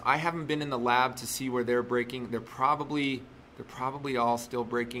cams, I haven't been in the lab to see where they're breaking. They're probably all still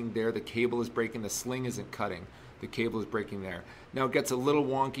breaking there. The cable is breaking. The sling isn't cutting. The cable is breaking there. Now it gets a little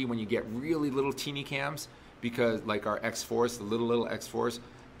wonky when you get really little teeny cams, because like our X-Force, the little X-Force,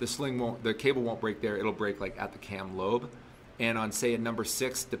 the cable won't break there. It'll break like at the cam lobe. And on say a number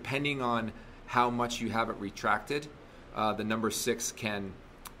 6, depending on how much you have it retracted, the number 6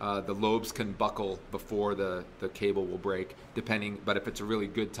 the lobes can buckle before the cable will break, depending. But if it's a really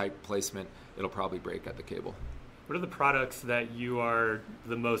good tight placement, it'll probably break at the cable. What are the products that you are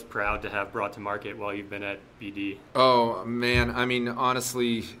the most proud to have brought to market while you've been at BD? Oh man, I mean,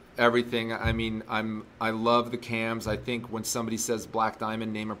 honestly, everything. I mean, I love the cams. I think when somebody says Black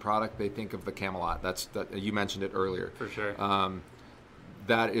Diamond, name a product, they think of the Camelot. That you mentioned it earlier. For sure.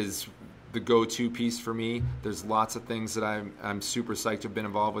 That is the go-to piece for me. There's lots of things that I'm super psyched to have been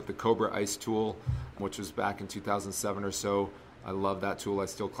involved with. The Cobra Ice tool, which was back in 2007 or so. I love that tool. I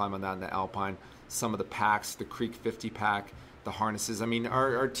still climb on that in the Alpine. Some of the packs, the Creek 50 pack, the harnesses. I mean,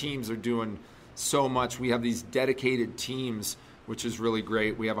 our teams are doing so much. We have these dedicated teams, which is really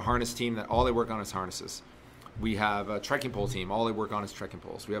great. We have a harness team that all they work on is harnesses. We have a trekking pole team. All they work on is trekking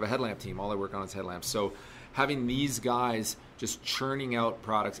poles. We have a headlamp team. All they work on is headlamps. So having these guys just churning out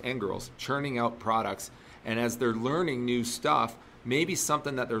products, and girls, churning out products, and as they're learning new stuff, maybe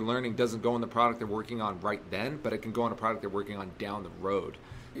something that they're learning doesn't go in the product they're working on right then, but it can go in a product they're working on down the road.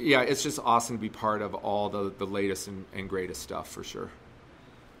 Yeah, it's just awesome to be part of all the latest and greatest stuff, for sure.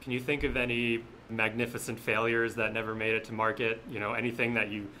 Can you think of any magnificent failures that never made it to market? You know, anything that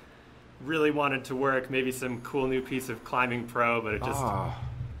you really wanted to work, maybe some cool new piece of climbing pro, but it just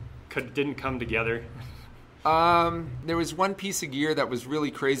didn't come together? There was one piece of gear that was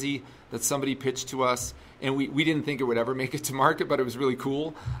really crazy that somebody pitched to us, and we didn't think it would ever make it to market, but it was really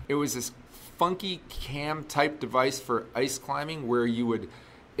cool. It was this funky cam type device for ice climbing where you would,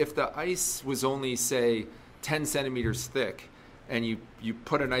 if the ice was only, say, 10 centimeters thick, and you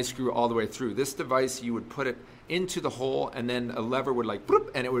put an ice screw all the way through, this device, you would put it into the hole, and then a lever would like, bloop,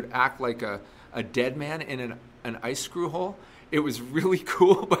 and it would act like a dead man in an ice screw hole. It was really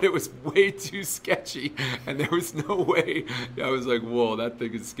cool, but it was way too sketchy, and there was no way. I was like, whoa, that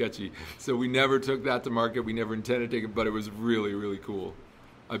thing is sketchy. So we never took that to market. We never intended to take it, but it was really, really cool.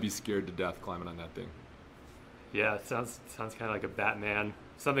 I'd be scared to death climbing on that thing. Yeah, it sounds kind of like a Batman,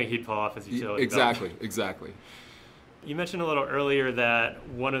 something he'd pull off as utility Exactly. You mentioned a little earlier that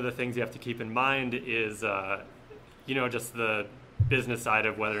one of the things you have to keep in mind is, just the business side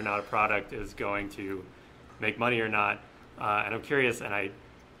of whether or not a product is going to make money or not. And I'm curious, and I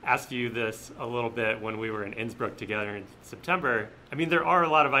asked you this a little bit when we were in Innsbruck together in September. I mean, there are a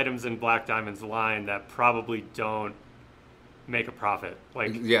lot of items in Black Diamond's line that probably don't make a profit.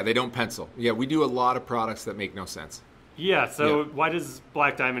 Yeah, they don't pencil. Yeah, we do a lot of products that make no sense. Yeah, so why does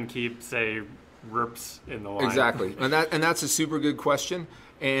Black Diamond keep, say, RERPs in the line? Exactly, and that's a super good question.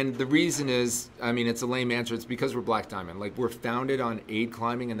 And the reason is, I mean, it's a lame answer. It's because we're Black Diamond. Like, we're founded on aid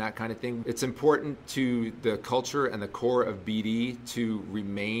climbing and that kind of thing. It's important to the culture and the core of BD to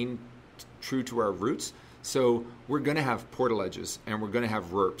remain true to our roots. So we're going to have portal edges, and we're going to have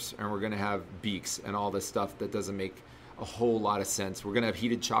RERPs, and we're going to have beaks and all this stuff that doesn't make a whole lot of sense. We're going to have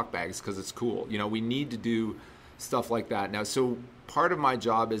heated chalk bags because it's cool. You know, we need to do stuff like that. Now, so part of my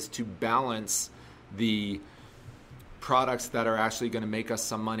job is to balance the products that are actually going to make us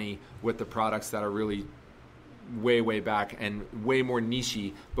some money with the products that are really way, way back and way more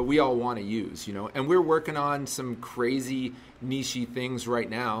niche-y, but we all want to use, you know. And we're working on some crazy niche-y things right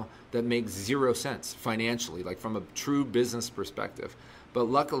now that make 0 sense financially, like from a true business perspective. But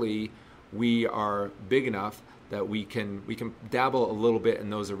luckily, we are big enough that we can dabble a little bit in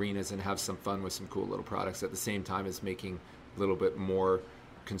those arenas and have some fun with some cool little products at the same time as making a little bit more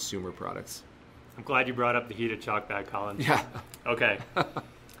consumer products. I'm glad you brought up the heated chalk bag, Colin. Yeah. Okay.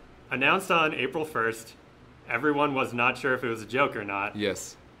 Announced on April 1st. Everyone was not sure if it was a joke or not.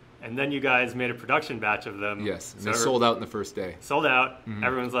 Yes. And then you guys made a production batch of them. Yes. And they sold out in the first day. Sold out. Mm-hmm.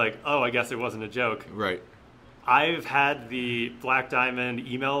 Everyone's like, oh, I guess it wasn't a joke. Right. I've had the Black Diamond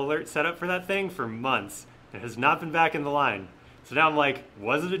email alert set up for that thing for months. It has not been back in the line. So now I'm like,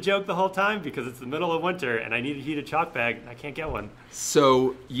 was it a joke the whole time? Because it's the middle of winter and I need a heated chalk bag. I can't get one.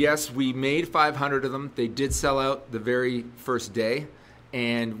 So, yes, we made 500 of them. They did sell out the very first day.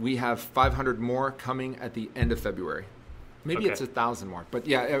 And we have 500 more coming at the end of February. Maybe it's 1,000 more. But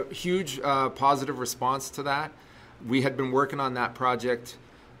yeah, a huge positive response to that. We had been working on that project,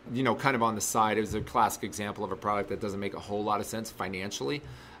 you know, kind of on the side. It was a classic example of a product that doesn't make a whole lot of sense financially.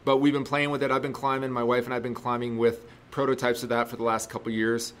 But we've been playing with it. I've been climbing. My wife and I have been climbing with prototypes of that for the last couple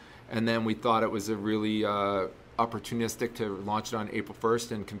years. And then we thought it was a really opportunistic to launch it on April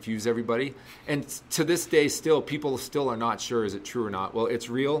 1st and confuse everybody. And to this day, people still are not sure, is it true or not? Well, it's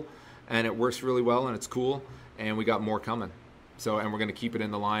real, and it works really well, and it's cool, and we got more coming. So, and we're going to keep it in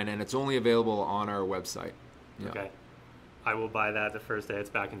the line, and it's only available on our website. Yeah. Okay. I will buy that the first day it's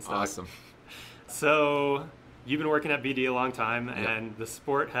back in stock. Awesome. So, you've been working at BD a long time, and the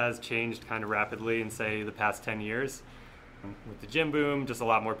sport has changed kind of rapidly in, say, the past 10 years. With the gym boom, just a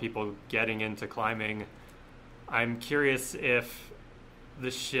lot more people getting into climbing. I'm curious if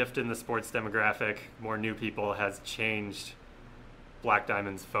the shift in the sports demographic, more new people, has changed Black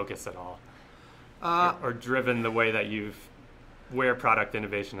Diamond's focus at all? Or driven the way that where product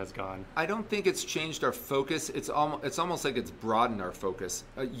innovation has gone? I don't think it's changed our focus. It's almost like it's broadened our focus.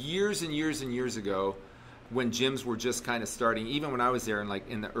 Years and years and years ago, when gyms were just kind of starting, even when I was there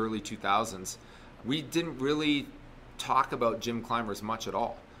in the early 2000s, we didn't really talk about gym climbers much at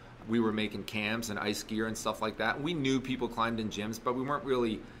all. We were making cams and ice gear and stuff like that. We knew people climbed in gyms, but we weren't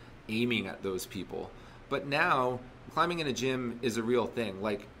really aiming at those people. But now, climbing in a gym is a real thing.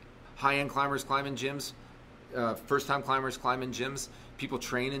 Like, high-end climbers climb in gyms. First-time climbers climb in gyms. People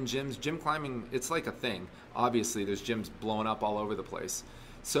train in gyms. Gym climbing, it's like a thing. Obviously, there's gyms blowing up all over the place.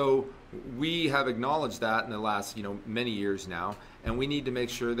 So we have acknowledged that in the last, many years now, and we need to make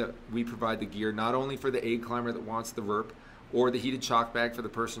sure that we provide the gear not only for the aid climber that wants the VERP or the heated chalk bag for the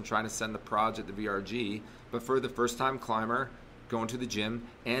person trying to send the proj at the VRG, but for the first-time climber going to the gym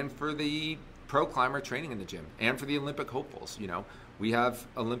and for the pro climber training in the gym and for the Olympic hopefuls. We have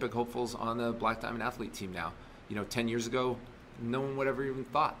Olympic hopefuls on the Black Diamond athlete team now. 10 years ago, no one would ever even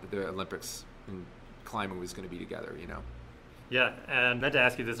thought that the Olympics and climbing was going to be together, Yeah, and I meant to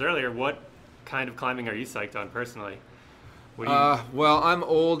ask you this earlier. What kind of climbing are you psyched on personally? Well, I'm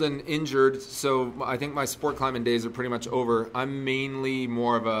old and injured, so I think my sport climbing days are pretty much over. I'm mainly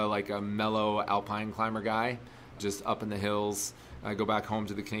more of a mellow alpine climber guy, just up in the hills. I go back home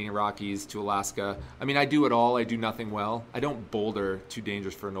to the Canadian Rockies, to Alaska. I mean, I do it all. I do nothing well. I don't boulder, too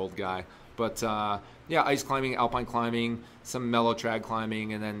dangerous for an old guy. But, ice climbing, alpine climbing, some mellow trad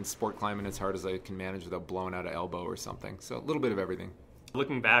climbing, and then sport climbing as hard as I can manage without blowing out an elbow or something. So a little bit of everything.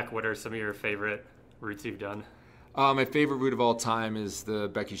 Looking back, what are some of your favorite routes you've done? My favorite route of all time is the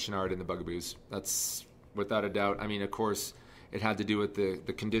Becky Chenard and the Bugaboos. That's without a doubt. I mean, of course, it had to do with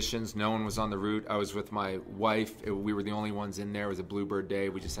the conditions. No one was on the route. I was with my wife. We were the only ones in there. It was a bluebird day.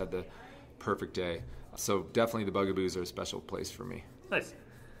 We just had the perfect day. So definitely the Bugaboos are a special place for me. Nice.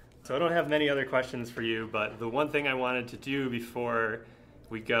 So I don't have many other questions for you, but the one thing I wanted to do before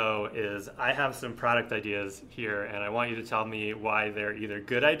we go is I have some product ideas here, and I want you to tell me why they're either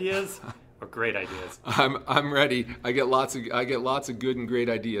good ideas or great ideas. I'm ready. I get lots of good and great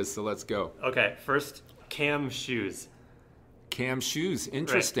ideas, so let's go. Okay, first, cam shoes. Cam shoes,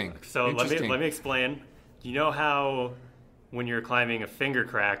 interesting. Right. So let me explain. You know how when you're climbing a finger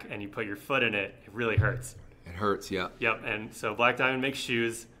crack and you put your foot in it, it really hurts. It hurts, yeah. Yep, and so Black Diamond makes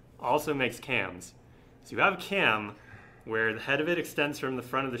shoes, also makes cams. So you have a cam where the head of it extends from the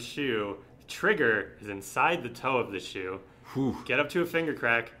front of the shoe. The trigger is inside the toe of the shoe. Whew. Get up to a finger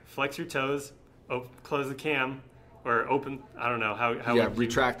crack, flex your toes, close the cam, or open, I don't know. how. Yeah,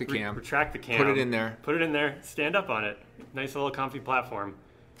 retract the cam. Retract the cam. Put it in there. Put it in there, stand up on it. Nice little comfy platform.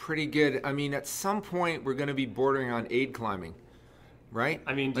 Pretty good. I mean, at some point, we're going to be bordering on aid climbing, right?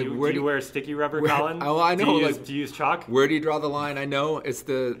 I mean, do you wear sticky rubber, Kolin? Oh, I know. Do you use chalk? Where do you draw the line? I know. It's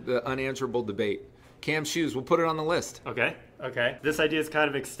the unanswerable debate. Cam shoes, we'll put it on the list. Okay. This idea is kind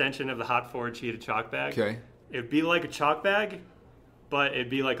of an extension of the Hot Forge heated chalk bag. Okay. It'd be like a chalk bag, but it'd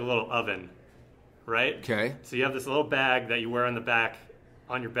be like a little oven, right? Okay. So you have this little bag that you wear on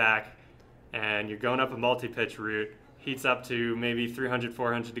your back, and you're going up a multi-pitch route. Heats up to maybe 300,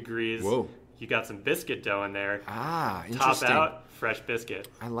 400 degrees. Whoa. You got some biscuit dough in there. Ah, interesting. Top out, fresh biscuit.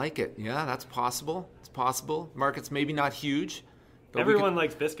 I like it. Yeah, that's possible. It's possible. Market's maybe not huge. But everyone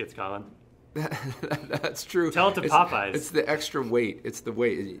likes biscuits, Kolin. That's true. Tell it to Popeyes. It's the extra weight. It's the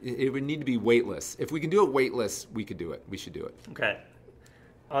weight. It would need to be weightless. If we can do it weightless, we could do it. We should do it. Okay.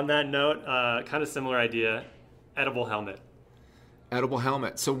 On that note, kind of similar idea, edible helmet. Edible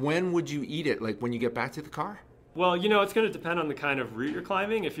helmet. So when would you eat it? Like when you get back to the car? Well, it's going to depend on the kind of route you're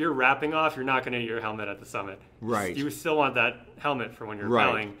climbing. If you're wrapping off, you're not going to eat your helmet at the summit. Right. You still want that helmet for when you're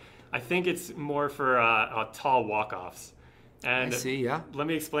rappelling. I think it's more for tall walk-offs. And I see, yeah. Let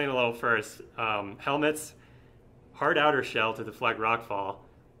me explain a little first. Helmets, hard outer shell to deflect rockfall,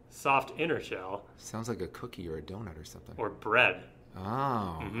 soft inner shell. Sounds like a cookie or a donut or something. Or bread.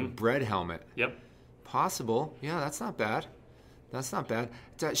 Oh, a bread helmet. Yep. Possible. Yeah, that's not bad.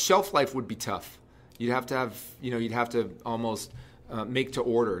 Shelf life would be tough. You'd have to almost make to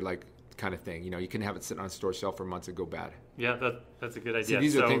order, like, kind of thing. You couldn't have it sitting on a store shelf for months and go bad. Yeah, that's a good idea. So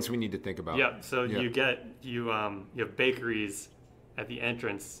these are things we need to think about. Yeah, so you have bakeries at the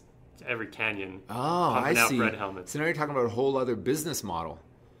entrance to every canyon. Oh, I see. Pumping out bread helmets. So now you're talking about a whole other business model.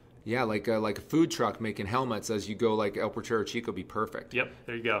 Yeah, like a food truck making helmets as you go, like El Portero Chico, be perfect. Yep,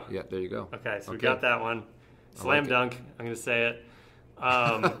 there you go. Yeah, there you go. Okay, so we got that one. Slam dunk. I'm going to say it.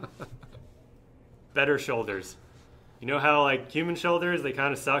 Better shoulders. You know how, like, human shoulders, they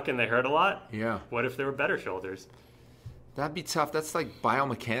kind of suck and they hurt a lot? Yeah. What if there were better shoulders? That'd be tough. That's like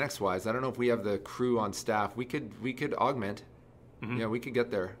biomechanics wise. I don't know if we have the crew on staff. We could augment. Mm-hmm. Yeah, we could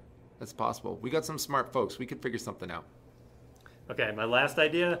get there. That's possible. We got some smart folks. We could figure something out. Okay, my last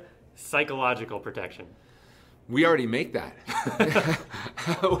idea, psychological protection. We already make that.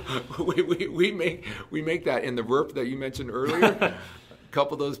 we make that in the RERP that you mentioned earlier. A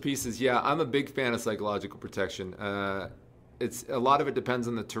couple of those pieces. Yeah, I'm a big fan of psychological protection. It's a lot of it depends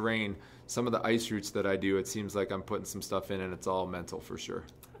on the terrain. Some of the ice routes that I do, it seems like I'm putting some stuff in, and it's all mental for sure.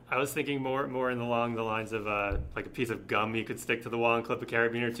 I was thinking more along the lines of like a piece of gum you could stick to the wall and clip a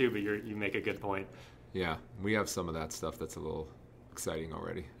carabiner to, but you make a good point. Yeah, we have some of that stuff that's a little exciting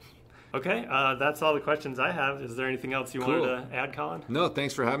already. Okay, that's all the questions I have. Is there anything else you wanted to add, Colin? No,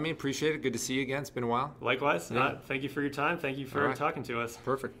 thanks for having me. Appreciate it. Good to see you again. It's been a while. Likewise. Yeah. Thank you for your time. Thank you for talking to us.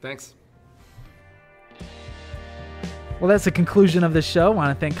 Perfect. Thanks. Well, that's the conclusion of the show. I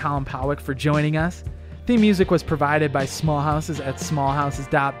want to thank Colin Powick for joining us. Theme music was provided by Small Houses at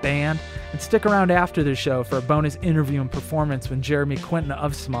smallhouses.band. And stick around after the show for a bonus interview and performance with Jeremy Quinton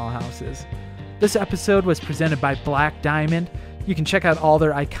of Small Houses. This episode was presented by Black Diamond. You can check out all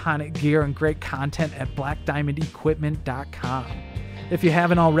their iconic gear and great content at blackdiamondequipment.com. If you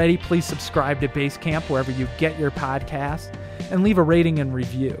haven't already, please subscribe to Basecamp wherever you get your podcasts and leave a rating and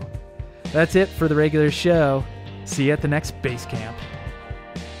review. That's it for the regular show. See you at the next Basecamp.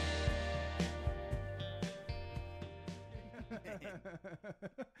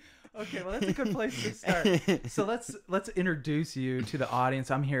 Okay, well, that's a good place to start. So let's introduce you to the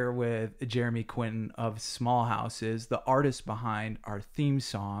audience. I'm here with Jeremy Quinton of Small Houses, the artist behind our theme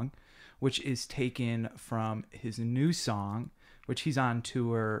song, which is taken from his new song, which he's on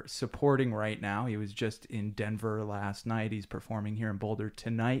tour supporting right now. He was just in Denver last night. He's performing here in Boulder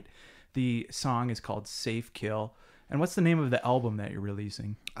tonight. The song is called Safe Kill. And what's the name of the album that you're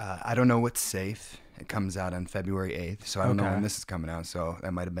releasing? I don't know what's safe. It comes out on February 8th, so I don't know when this is coming out. So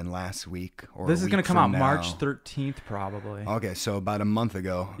that might have been last week or this a is going week to come out from March now. 13th, probably. Okay, so about a month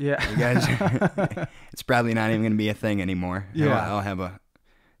ago. Yeah. You guys, it's probably not even going to be a thing anymore. Yeah. I'll have a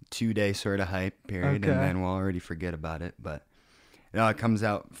 2-day sort of hype period, and then we'll already forget about it. But no, it comes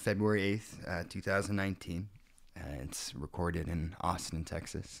out February 8th, 2019. It's recorded in Austin,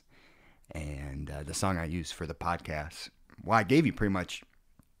 Texas. And the song I used for the podcast, well, I gave you pretty much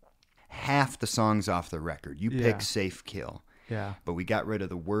half the songs off the record. You picked Safe Kill. Yeah. But we got rid of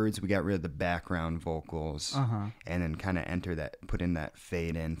the words, we got rid of the background vocals, and then kind of put in that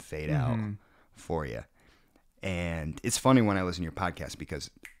fade in, fade out for you. And it's funny when I listen to your podcast because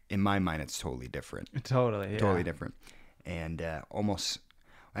in my mind it's totally different. Totally, yeah. Totally different. And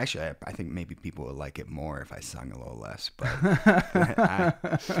actually, I think maybe people would like it more if I sung a little less, but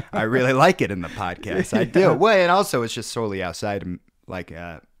I really like it in the podcast. I do. Well, and also it's just totally outside of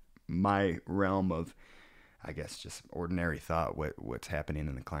my realm of, I guess, just ordinary thought. What's happening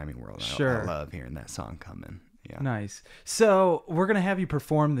in the climbing world? Sure. I love hearing that song come in. Yeah. Nice. So we're gonna have you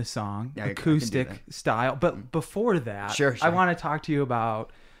perform the song acoustic style, but before that, sure. I want to talk to you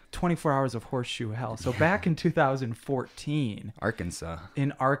about 24 Hours of Horseshoe Hell. So back in 2014,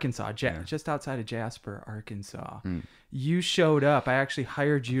 in Arkansas, just outside of Jasper, Arkansas, you showed up. I actually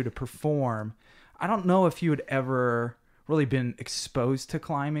hired you to perform. I don't know if you had ever really been exposed to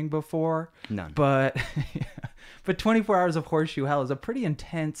climbing before. None. But 24 Hours of Horseshoe Hell is a pretty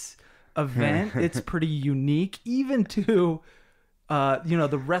intense event. It's pretty unique, even to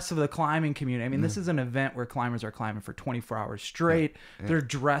the rest of the climbing community. I mean, this is an event where climbers are climbing for 24 hours straight. Yeah. They're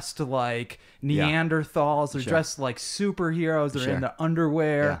dressed like Neanderthals. They're dressed like superheroes. They're in the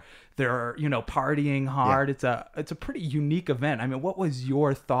underwear. Yeah. They're, partying hard. Yeah. It's a pretty unique event. I mean, what was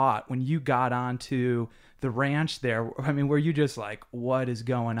your thought when you got onto the ranch there? I mean, were you just like, what is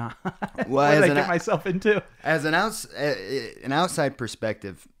going on? Well, what did I get myself into? As an outside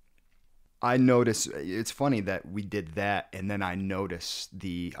perspective, I noticed, it's funny that we did that, and then I noticed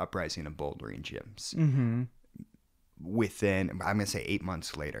the uprising of bouldering gyms. Mm-hmm. Within, I'm going to say 8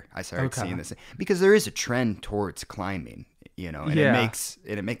 months later, I started seeing this. Because there is a trend towards climbing, and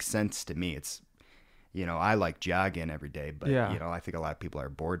it makes sense to me. It's, I like jogging every day, but, I think a lot of people are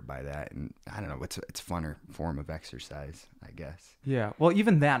bored by that. And I don't know, it's a funner form of exercise, I guess. Yeah. Well,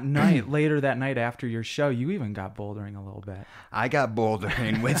 even that night, later that night after your show, you even got bouldering a little bit. I got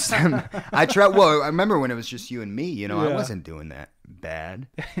bouldering with some, I remember when it was just you and me, I wasn't doing that bad.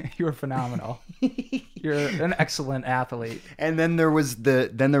 You were phenomenal. You're an excellent athlete. And then there was the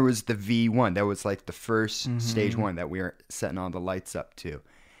V1. That was like the first stage one that we were setting all the lights up to.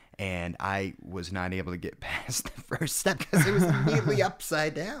 And I was not able to get past the first step because it was immediately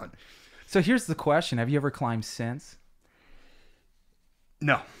upside down. So here's the question. Have you ever climbed since?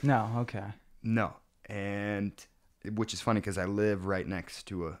 No. No, okay. No. And which is funny because I live right next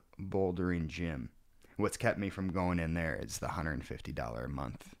to a bouldering gym. What's kept me from going in there is the $150 a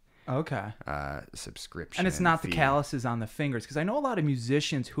month subscription. And it's not fee. the calluses on the fingers, because I know a lot of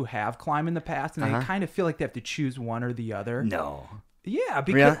musicians who have climbed in the past, and they kind of feel like they have to choose one or the other. No. Yeah,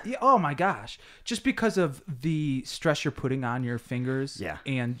 because oh my gosh, just because of the stress you're putting on your fingers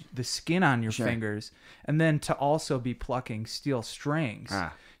and the skin on your fingers, and then to also be plucking steel strings.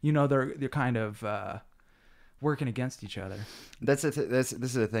 You know, they're kind of working against each other. This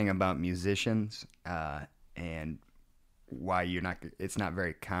is the thing about musicians, and why it's not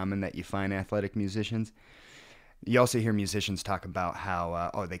very common that you find athletic musicians. You also hear musicians talk about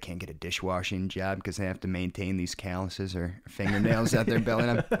how they can't get a dishwashing job because they have to maintain these calluses or fingernails that they're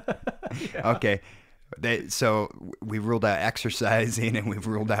building up. Okay, so we ruled out exercising and we've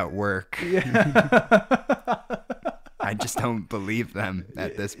ruled out work. I just don't believe them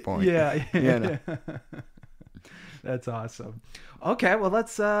at this point. That's awesome. Okay, well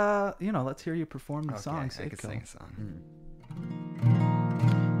let's hear you perform the song. I can sing a song.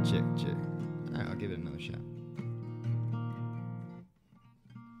 Check. All right, I'll give it another shot.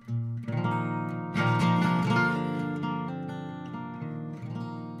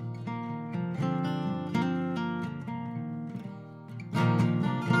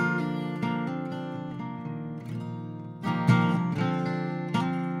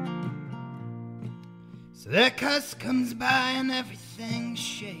 So that cuss comes by and everything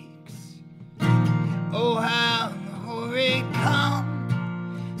shakes. Oh, how the horrid calm.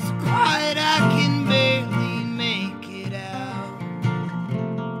 So quiet I can barely make it out.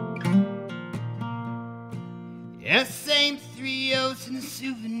 Yeah, same 3 O's and a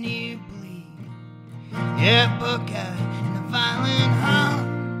souvenir bleed. Yeah, Buckeye and a violent hum.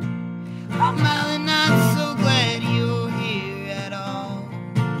 Oh, Malin, I'm so glad you're here at all.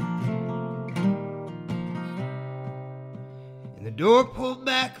 And the door pulled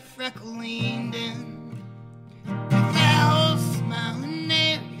back, a freckle leaned in. With that old smiling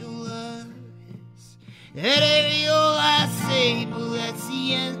Ariel of his. That Ariel I say, but that's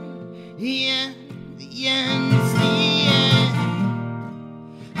the end, the end, the end, it's the end.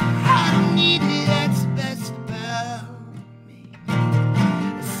 I don't need it, that's best about me.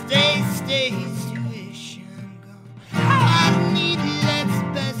 Stay's tuition gone. I don't need it, that's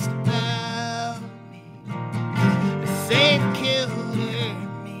best about me. Safe killed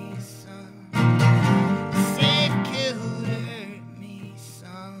hurt me, son. Safe killed hurt me,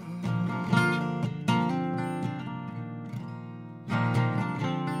 son.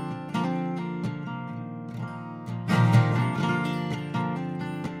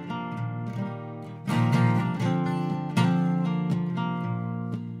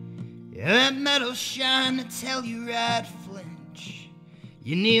 Yeah, that metal shine to tell you right flinch.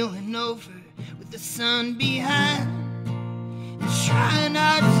 You're kneeling over with the sun behind, and trying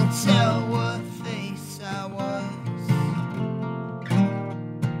hard to tell what face I was.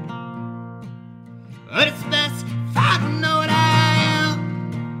 But it's best if I don't know what I am.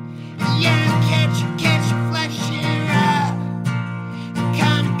 Yeah, catch your flesh in your eye. The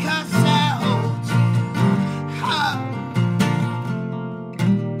kind of cuss I hold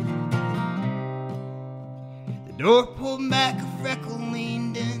you. The door pulled back, a freckle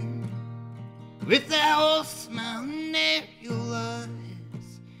leaned in. With that old smiling Ariel of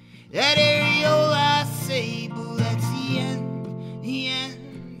his. That Ariel I say, but that's the end, the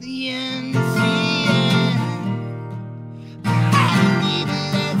end, the end, it's the end. I don't need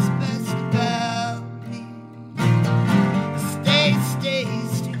it, that's best about me.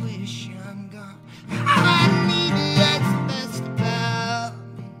 Stays tuition gone. I don't need it, that's best about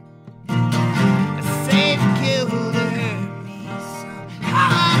me. A safe killed hurt me, son.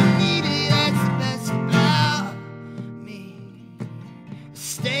 I don't need it, that's best about me.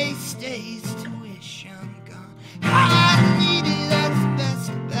 Stays tuition gone. I don't need it, that's best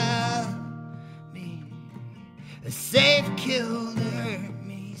about me. A safe killed hurt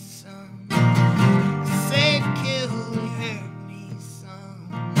me, son. A safe killed hurt me, son.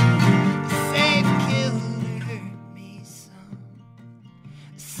 A safe killed hurt me, son.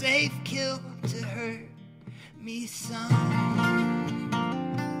 A safe killed to hurt me, son.